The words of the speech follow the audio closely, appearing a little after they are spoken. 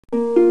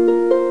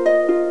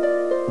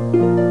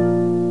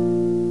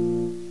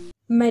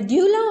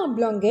Medulla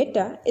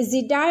oblongata is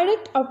the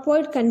direct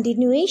upward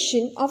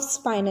continuation of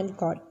spinal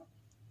cord.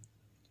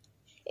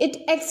 It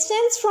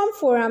extends from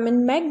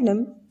foramen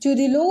magnum to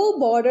the lower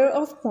border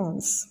of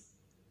pons.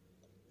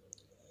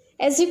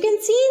 As you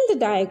can see in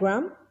the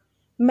diagram,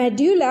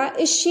 medulla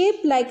is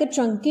shaped like a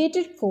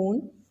truncated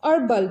cone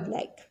or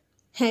bulb-like.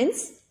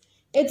 Hence,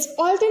 its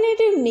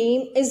alternative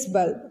name is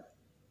bulb.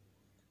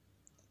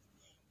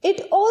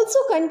 It also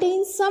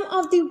contains some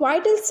of the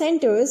vital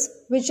centers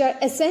which are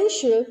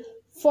essential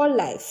for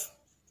life.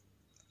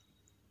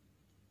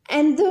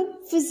 And the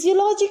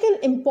physiological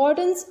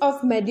importance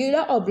of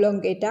medulla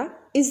oblongata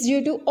is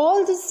due to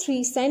all these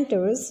three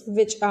centers,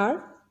 which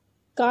are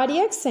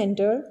cardiac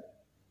center,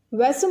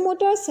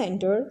 vasomotor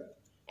center,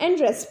 and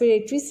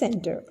respiratory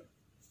center.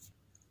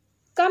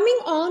 Coming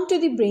on to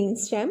the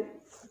brainstem,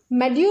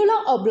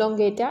 medulla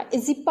oblongata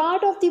is a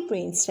part of the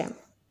brainstem.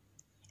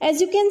 As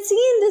you can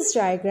see in this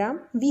diagram,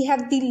 we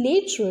have the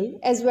lateral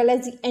as well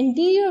as the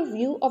anterior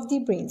view of the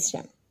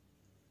brainstem.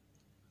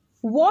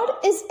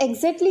 What is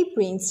exactly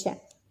brainstem?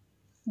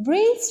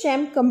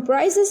 Brainstem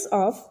comprises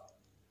of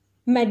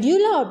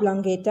medulla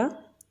oblongata,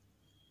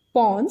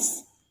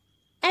 pons,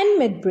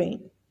 and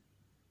midbrain.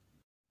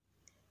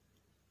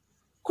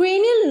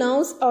 Cranial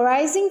nerves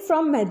arising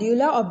from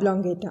medulla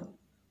oblongata.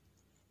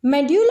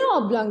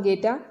 Medulla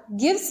oblongata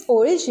gives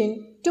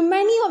origin to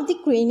many of the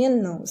cranial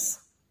nerves.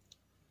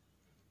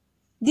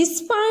 The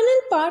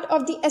spinal part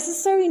of the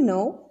accessory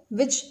nerve,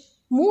 which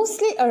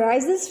mostly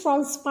arises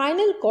from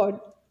spinal cord,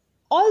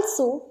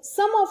 also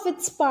some of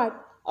its part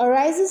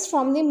arises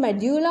from the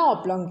medulla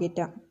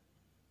oblongata.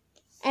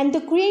 And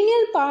the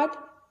cranial part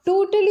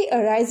totally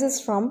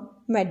arises from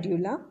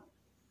medulla.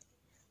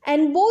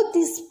 And both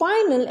the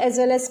spinal as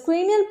well as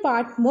cranial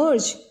part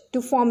merge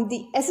to form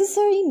the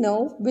accessory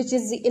nerve, which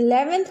is the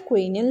 11th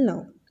cranial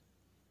nerve.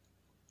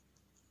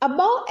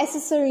 Above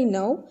accessory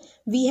nerve,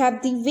 we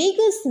have the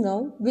vagus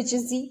nerve, which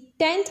is the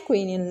 10th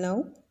cranial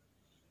nerve.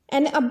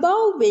 And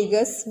above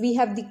vagus, we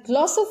have the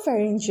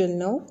glossopharyngeal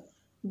nerve,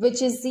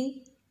 which is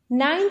the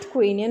 9th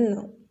cranial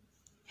nerve.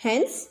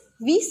 Hence,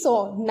 we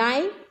saw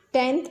 9th,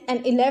 10th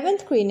and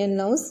 11th cranial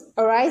nerves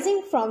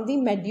arising from the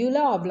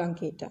medulla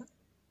oblongata.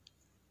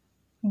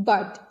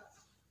 But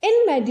in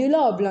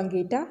medulla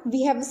oblongata,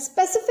 we have a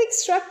specific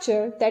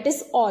structure that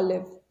is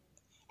olive.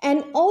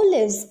 And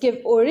olives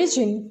give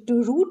origin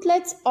to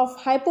rootlets of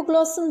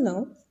hypoglossal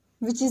nerve,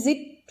 which is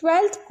the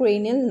 12th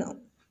cranial nerve.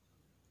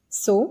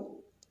 So,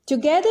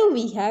 together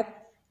we have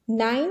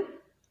 9,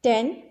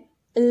 10,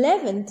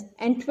 11th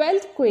and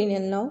 12th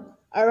cranial nerve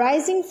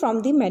arising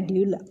from the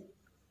medulla.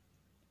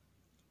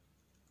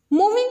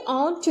 Moving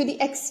on to the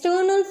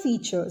external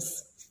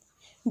features.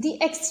 The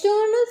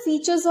external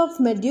features of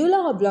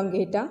medulla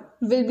oblongata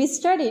will be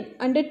studied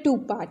under two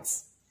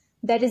parts,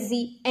 that is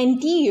the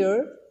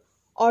anterior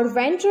or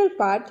ventral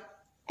part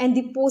and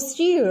the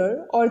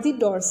posterior or the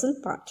dorsal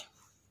part.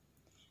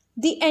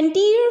 The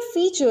anterior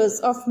features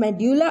of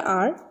medulla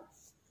are: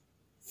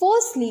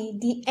 firstly,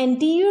 the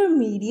anterior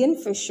median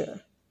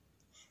fissure.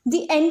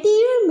 The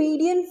anterior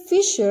median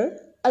fissure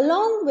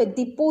along with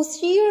the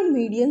posterior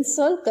median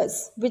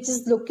sulcus, which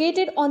is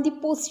located on the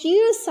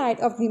posterior side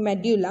of the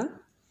medulla,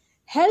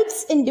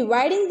 helps in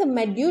dividing the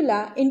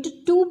medulla into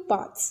two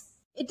parts.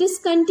 It is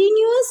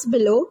continuous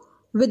below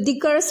with the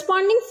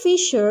corresponding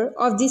fissure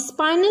of the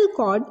spinal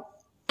cord,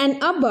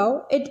 and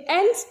above it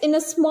ends in a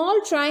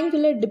small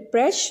triangular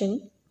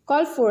depression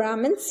called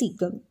foramen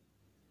cecum,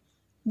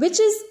 which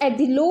is at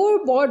the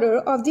lower border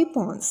of the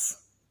pons.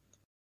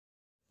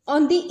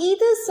 On the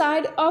either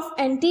side of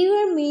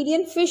anterior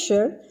median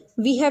fissure,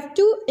 we have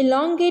two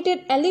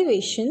elongated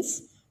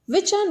elevations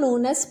which are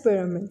known as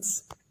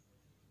pyramids.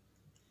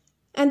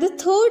 And the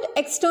third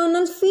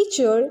external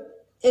feature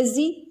is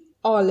the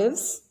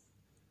olives.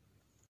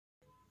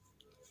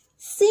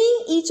 Seeing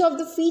each of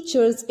the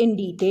features in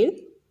detail,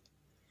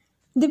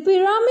 the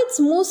pyramids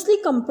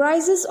mostly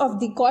comprises of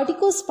the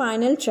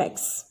corticospinal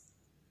tracts.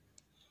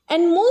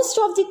 And most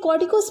of the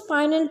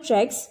corticospinal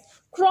tracts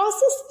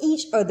crosses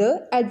each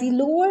other at the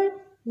lower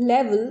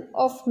level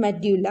of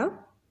medulla,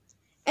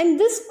 and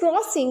this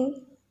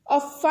crossing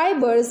of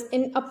fibers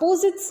in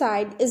opposite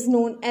side is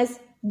known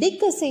as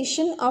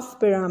decussation of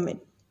pyramid.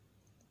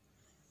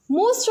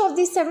 Most of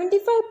the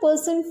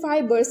 75%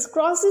 fibers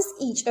crosses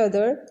each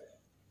other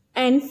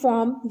and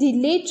form the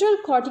lateral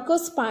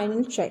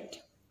corticospinal tract,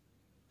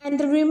 and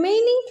the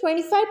remaining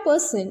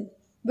 25%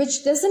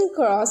 which doesn't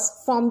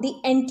cross form the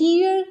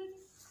anterior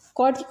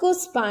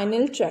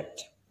corticospinal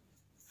tract.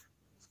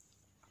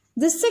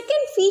 The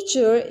second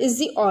feature is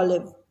the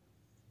olive.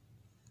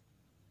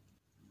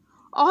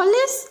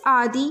 Olives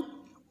are the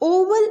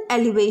oval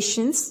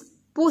elevations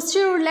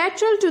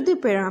posterolateral to the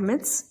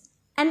pyramids,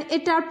 and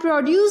it are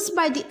produced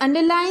by the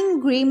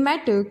underlying grey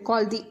matter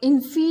called the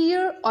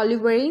inferior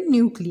olivary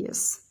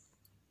nucleus.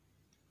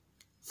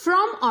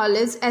 From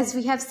olives, as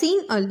we have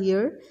seen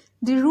earlier,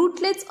 the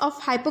rootlets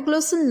of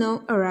hypoglossal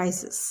nerve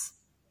arises.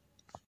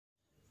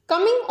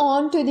 Coming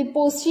on to the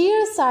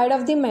posterior side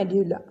of the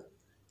medulla.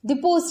 The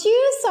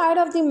posterior side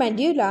of the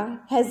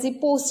medulla has the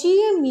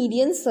posterior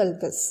median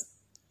sulcus,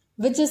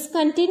 which is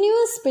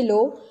continuous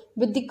below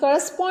with the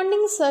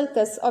corresponding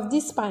sulcus of the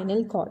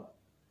spinal cord.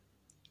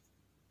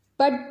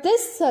 But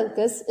this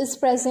sulcus is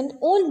present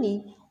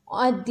only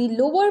at the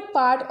lower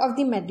part of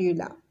the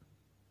medulla.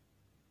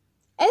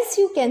 As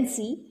you can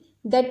see,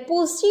 that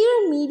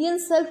posterior median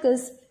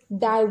sulcus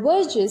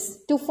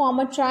diverges to form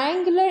a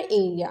triangular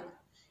area,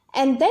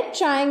 and that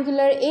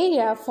triangular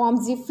area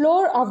forms the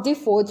floor of the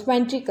fourth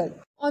ventricle.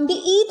 On the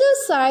either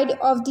side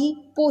of the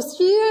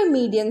posterior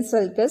median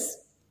sulcus,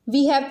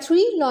 we have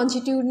three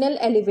longitudinal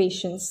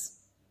elevations.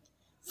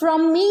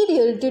 From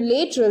medial to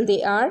lateral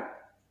they are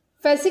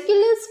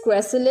fasciculus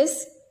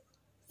gracilis,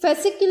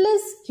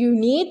 fasciculus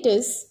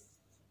cuneatus,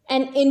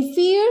 and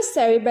inferior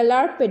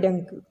cerebellar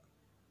peduncle.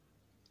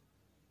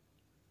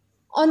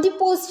 On the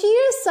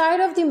posterior side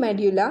of the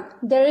medulla,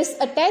 there is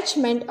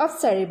attachment of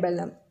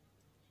cerebellum,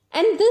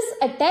 and this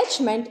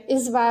attachment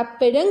is via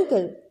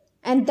peduncle,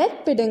 and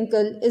that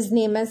peduncle is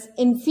named as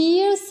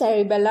inferior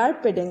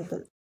cerebellar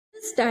peduncle.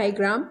 This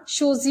diagram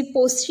shows the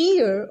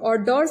posterior or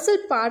dorsal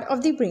part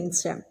of the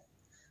brainstem.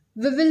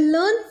 We will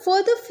learn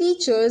further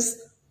features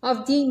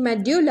of the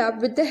medulla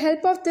with the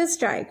help of this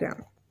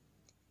diagram.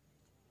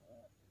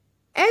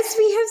 As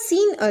we have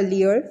seen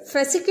earlier,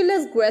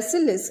 fasciculus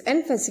gracilis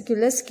and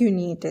fasciculus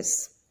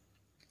cuneatus.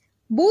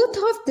 Both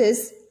of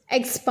these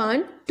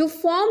expand to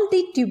form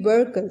the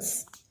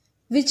tubercles,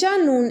 which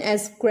are known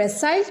as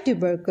gracile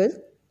tubercle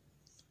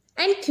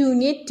and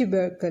cuneate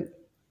tubercle.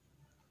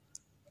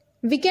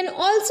 We can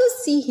also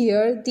see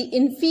here the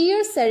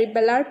inferior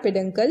cerebellar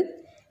peduncle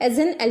as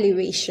an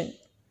elevation.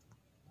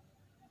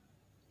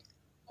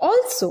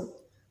 Also,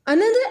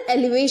 another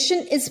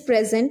elevation is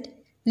present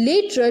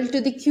lateral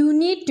to the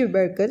cuneate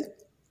tubercle,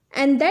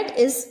 and that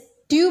is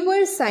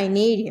tuber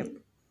cinereum.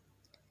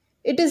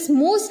 It is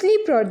mostly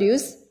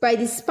produced by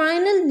the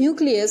spinal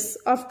nucleus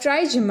of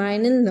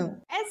trigeminal nerve.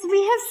 As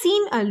we have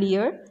seen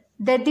earlier,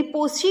 that the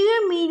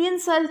posterior median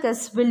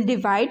sulcus will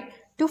divide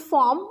to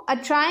form a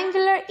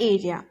triangular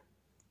area,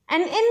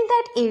 and in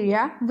that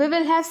area we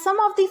will have some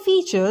of the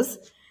features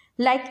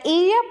like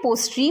area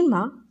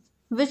postrema,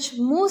 which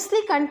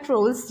mostly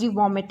controls the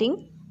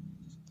vomiting.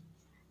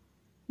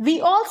 We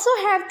also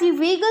have the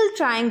vagal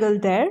triangle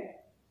there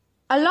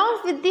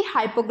along with the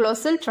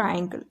hypoglossal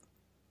triangle.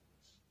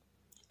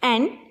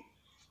 And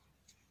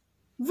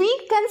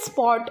we can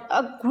spot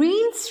a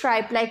green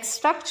stripe-like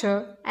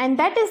structure, and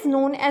that is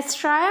known as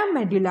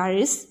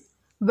triomedularis,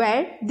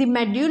 where the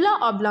medulla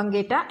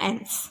oblongata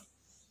ends.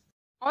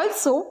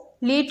 Also,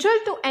 lateral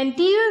to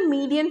anterior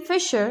median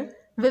fissure,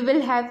 we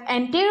will have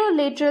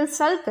anterolateral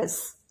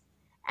sulcus,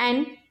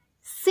 and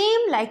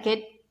same like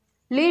it,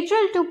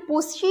 lateral to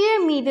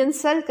posterior median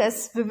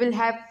sulcus, we will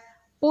have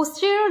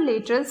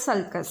posterolateral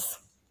sulcus.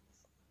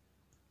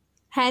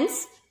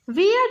 Hence,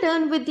 we are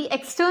done with the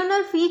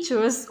external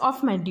features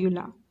of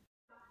medulla.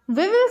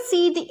 We will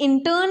see the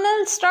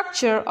internal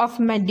structure of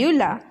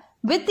medulla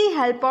with the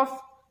help of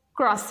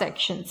cross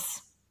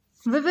sections.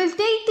 We will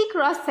take the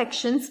cross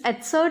sections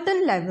at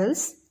certain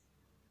levels.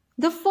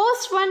 The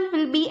first one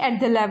will be at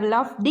the level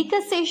of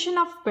decussation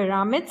of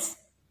pyramids.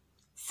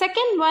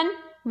 Second one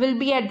will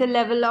be at the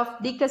level of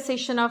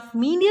decussation of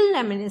medial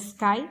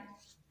lemnisci.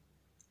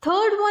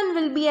 Third one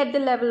will be at the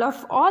level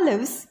of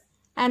olives,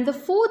 and the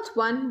fourth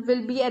one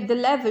will be at the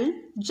level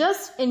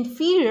just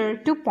inferior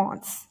to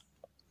pons.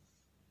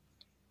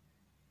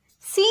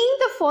 Seeing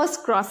the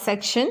first cross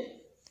section,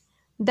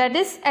 that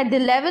is at the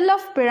level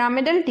of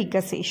pyramidal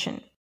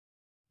decussation.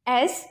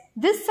 As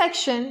this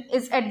section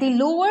is at the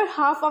lower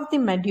half of the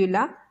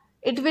medulla,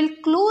 it will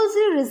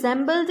closely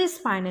resemble the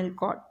spinal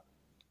cord.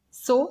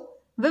 So,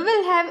 we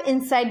will have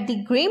inside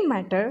the grey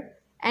matter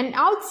and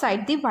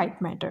outside the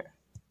white matter.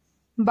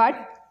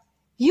 But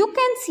you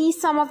can see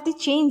some of the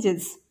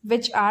changes,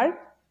 which are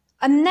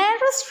a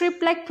narrow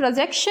strip-like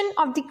projection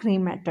of the grey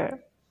matter,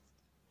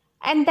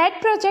 and that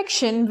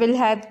projection will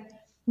have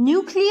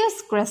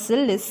nucleus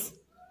gracilis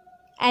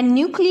and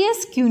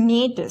nucleus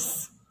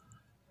cuneatus.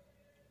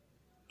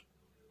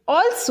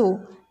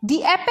 Also,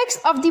 the apex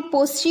of the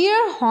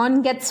posterior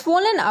horn gets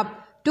swollen up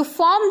to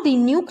form the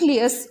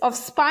nucleus of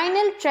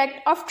spinal tract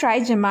of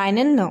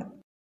trigeminal nerve.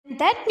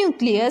 That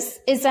nucleus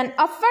is an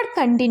upward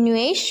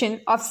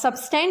continuation of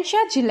substantia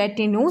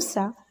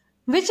gelatinosa,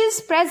 which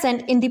is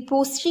present in the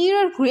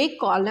posterior grey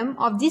column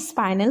of the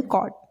spinal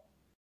cord.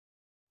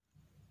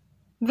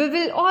 We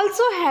will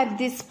also have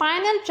the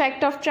spinal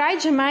tract of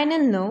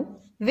trigeminal nerve,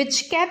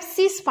 which caps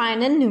the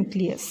spinal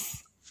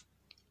nucleus.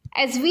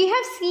 As we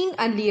have seen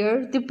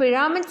earlier, the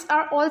pyramids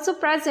are also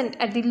present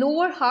at the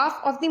lower half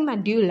of the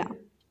medulla.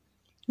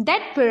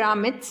 That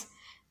pyramids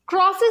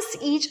crosses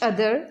each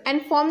other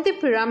and form the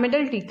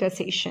pyramidal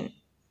decussation.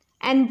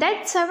 And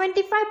that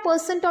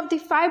 75% of the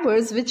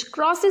fibers which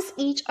crosses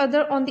each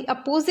other on the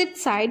opposite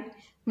side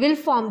will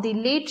form the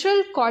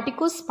lateral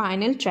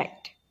corticospinal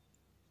tract.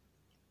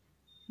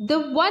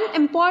 The one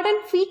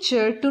important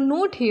feature to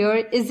note here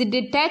is the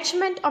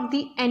detachment of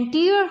the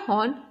anterior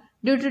horn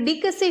due to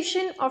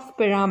decussation of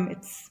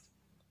pyramids.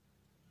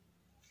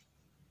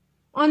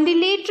 On the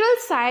lateral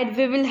side,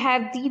 we will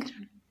have the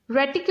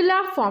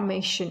reticular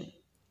formation.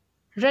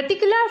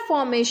 Reticular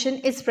formation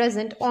is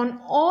present on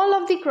all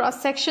of the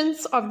cross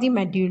sections of the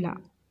medulla.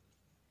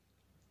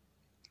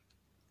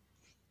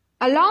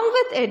 Along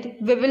with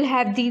it, we will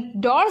have the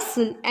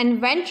dorsal and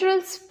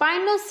ventral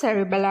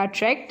spinocerebellar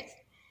tract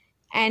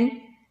and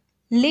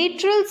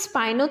lateral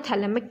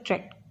spinothalamic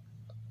tract.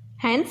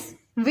 Hence,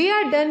 we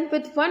are done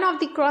with one of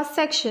the cross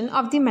section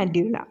of the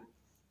medulla.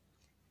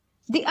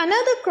 The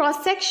another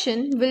cross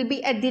section will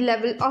be at the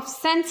level of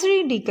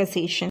sensory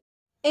decussation.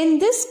 In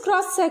this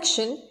cross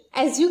section,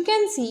 as you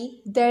can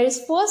see, there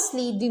is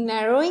firstly the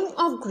narrowing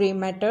of grey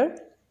matter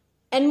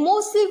and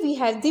mostly we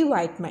have the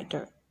white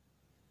matter.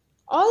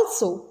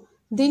 Also,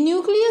 the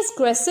nucleus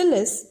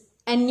gracilis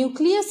and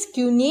nucleus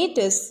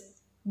cuneatus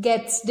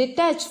gets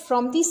detached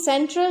from the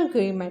central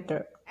grey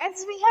matter.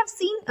 As we have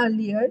seen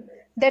earlier,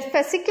 that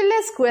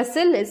fasciculus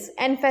gracilis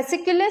and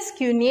fasciculus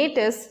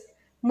cuneatus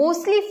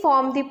mostly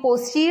form the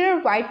posterior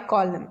white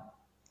column,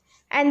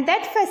 and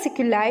that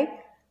fasciculi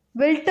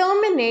will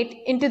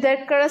terminate into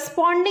their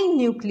corresponding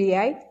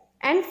nuclei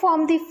and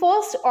form the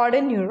first order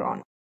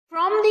neuron.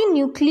 From the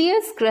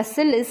nucleus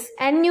gracilis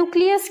and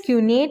nucleus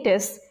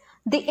cuneatus,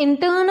 the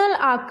internal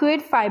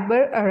arcuate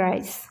fiber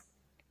arise.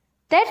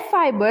 That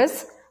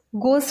fibers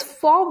goes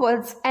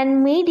forwards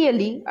and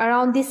medially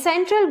around the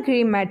central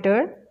grey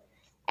matter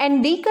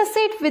and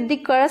decussate with the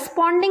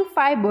corresponding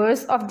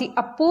fibers of the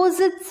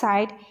opposite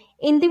side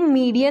in the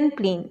median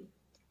plane.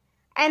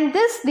 And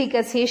this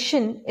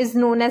decussation is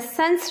known as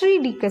sensory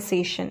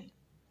decussation.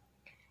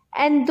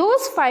 And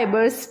those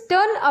fibers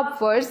turn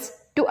upwards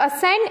to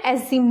ascend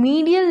as the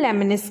medial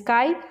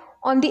lemnisci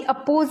on the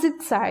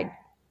opposite side.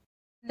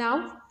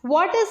 Now,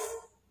 what is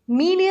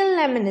medial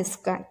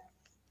lemnisci?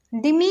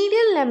 The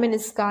medial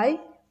lemnisci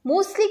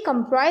mostly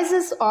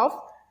comprises of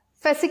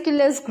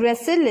fasciculus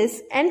gracilis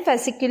and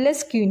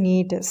fasciculus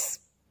cuneatus.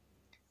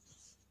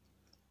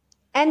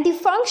 And the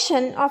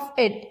function of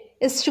it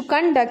is to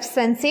conduct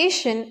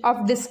sensation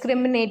of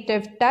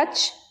discriminative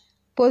touch,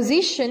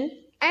 position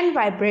and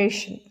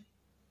vibration.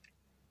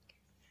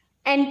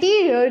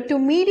 Anterior to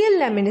medial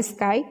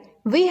lemnisci,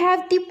 we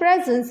have the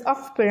presence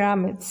of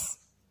pyramids.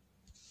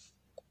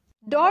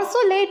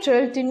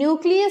 Dorsolateral to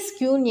nucleus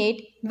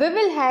cuneate, we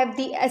will have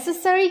the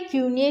accessory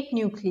cuneate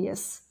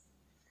nucleus,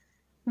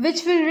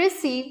 which will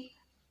receive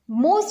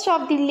most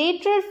of the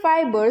lateral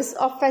fibers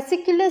of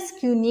fasciculus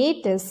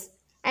cuneatus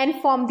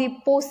and form the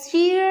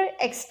posterior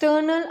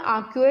external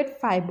arcuate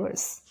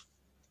fibers.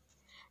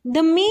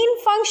 The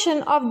main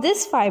function of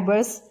these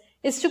fibers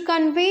is to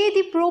convey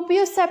the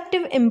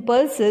proprioceptive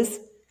impulses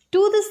to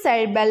the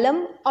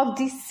cerebellum of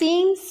the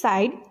same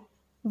side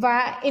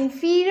via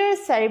inferior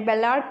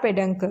cerebellar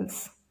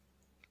peduncles,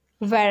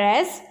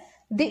 whereas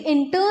the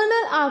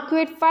internal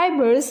arcuate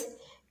fibers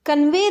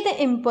convey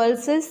the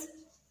impulses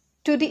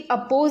to the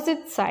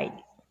opposite side.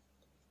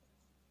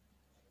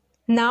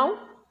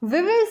 Now,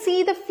 we will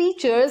see the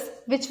features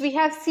which we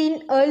have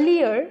seen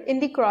earlier in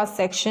the cross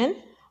section,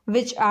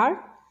 which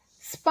are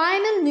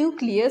spinal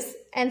nucleus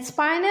and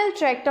spinal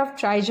tract of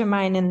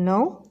trigeminal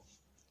nerve,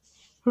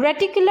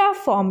 reticular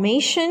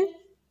formation,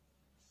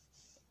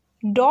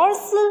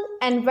 dorsal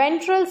and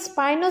ventral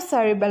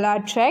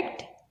spinocerebellar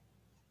tract,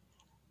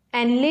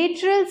 and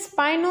lateral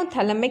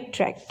spinothalamic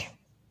tract.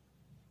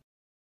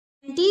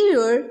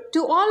 Anterior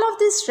to all of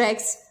these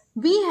tracts,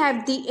 we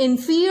have the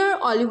inferior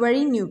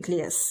olivary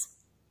nucleus.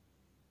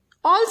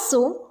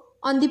 Also,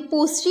 on the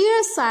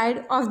posterior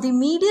side of the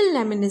medial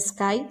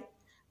lemnisci,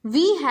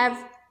 we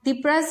have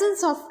the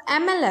presence of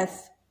MLF,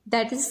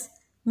 that is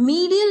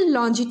medial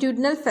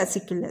longitudinal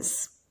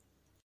fasciculus.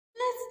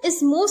 MLF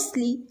is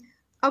mostly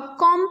a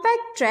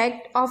compact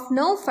tract of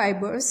nerve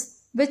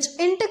fibers which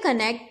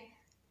interconnect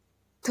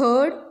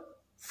 3rd,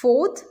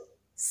 4th,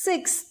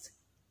 6th,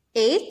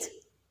 8th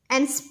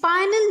and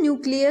spinal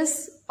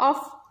nucleus of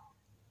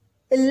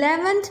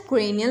 11th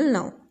cranial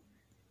nerve.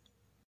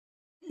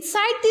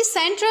 Inside the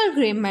central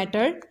grey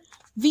matter,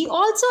 we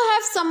also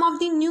have some of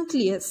the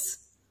nucleus.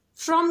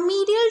 From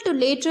medial to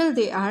lateral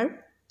they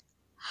are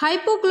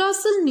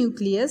hypoglossal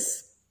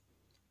nucleus,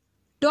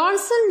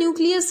 dorsal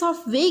nucleus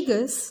of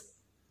vagus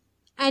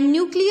and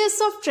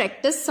nucleus of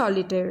tractus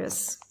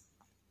solitarius.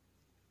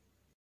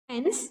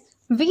 Hence,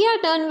 we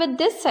are done with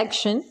this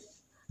section.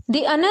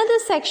 The another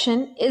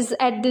section is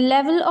at the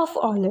level of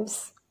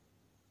olives.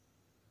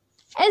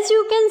 As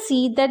you can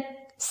see that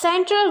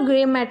central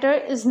grey matter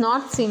is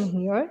not seen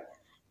here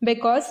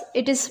because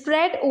it is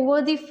spread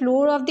over the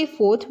floor of the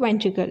 4th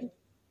ventricle.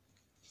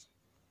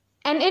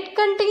 And it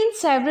contains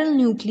several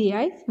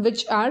nuclei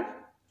which are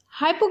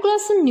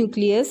hypoglossal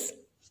nucleus,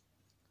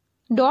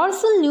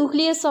 dorsal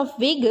nucleus of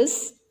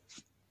vagus,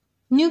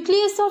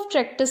 nucleus of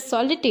tractus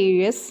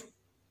solitarius,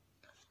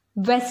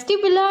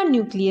 vestibular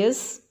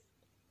nucleus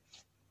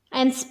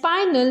and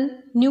spinal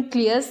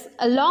nucleus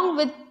along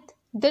with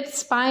the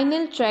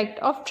spinal tract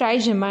of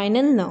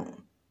trigeminal nerve.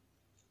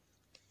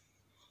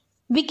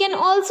 We can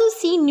also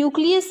see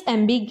nucleus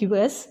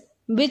ambiguus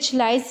which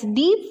lies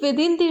deep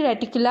within the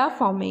reticular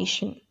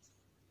formation.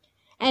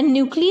 And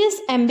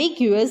nucleus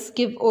ambiguus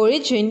give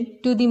origin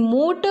to the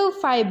motor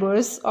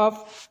fibers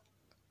of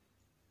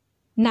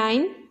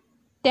 9,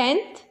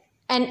 10th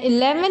and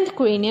 11th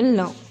cranial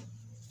nerve.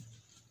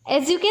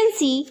 As you can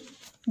see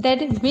that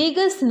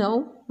vagus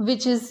nerve,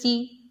 which is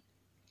the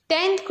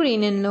 10th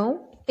cranial nerve,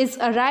 is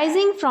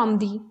arising from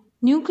the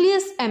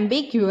nucleus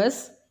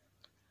ambiguus,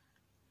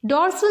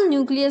 dorsal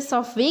nucleus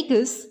of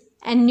vagus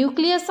and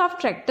nucleus of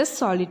tractus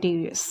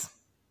solitarius.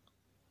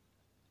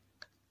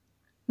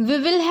 We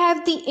will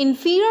have the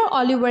inferior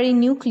olivary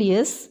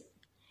nucleus,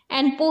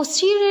 and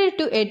posterior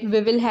to it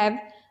we will have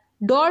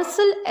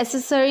dorsal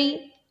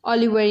accessory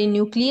olivary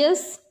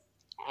nucleus,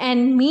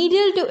 and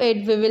medial to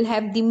it we will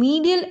have the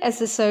medial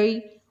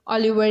accessory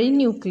olivary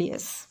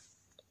nucleus.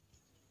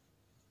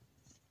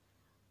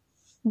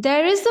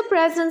 There is the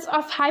presence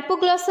of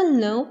hypoglossal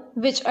nerve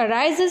which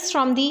arises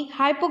from the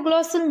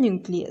hypoglossal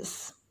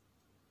nucleus.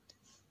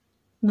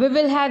 We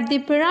will have the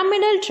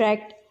pyramidal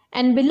tract,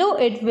 and below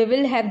it we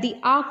will have the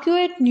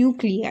arcuate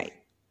nuclei.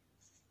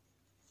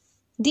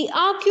 The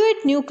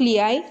arcuate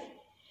nuclei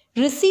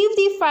receive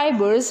the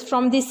fibers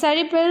from the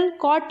cerebral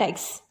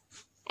cortex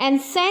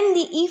and send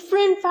the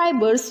efferent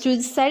fibers to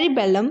the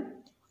cerebellum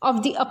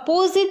of the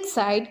opposite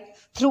side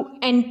through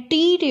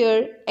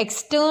anterior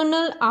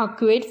external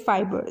arcuate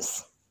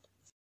fibers.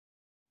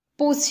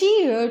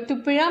 Posterior to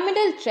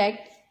pyramidal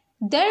tract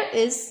there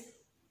is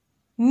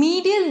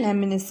medial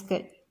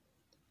lemniscus,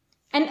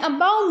 and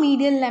above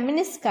medial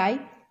lemnisci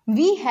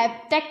we have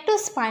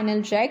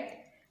tectospinal tract,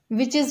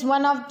 which is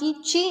one of the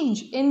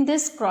change in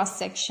this cross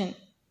section,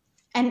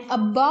 and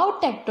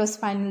above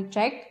tectospinal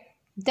tract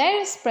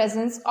there is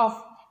presence of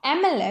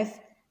MLF,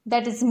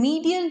 that is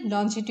medial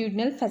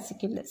longitudinal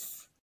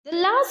fasciculus. The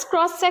last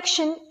cross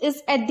section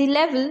is at the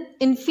level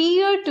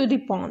inferior to the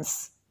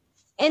pons.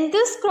 In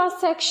this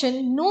cross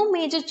section no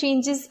major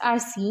changes are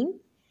seen,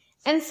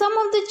 and some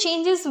of the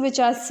changes which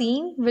are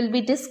seen will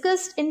be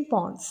discussed in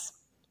pons.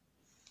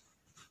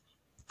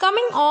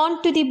 Coming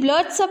on to the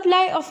blood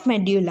supply of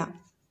medulla.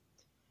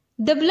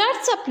 The blood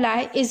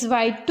supply is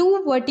via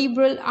two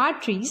vertebral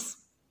arteries,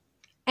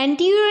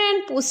 anterior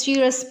and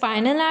posterior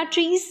spinal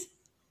arteries,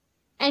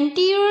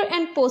 anterior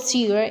and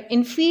posterior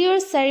inferior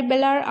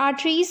cerebellar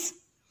arteries,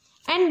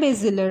 and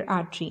basilar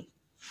artery.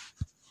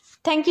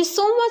 Thank you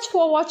so much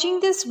for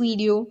watching this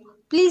video.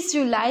 Please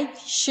do like,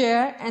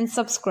 share and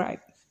subscribe.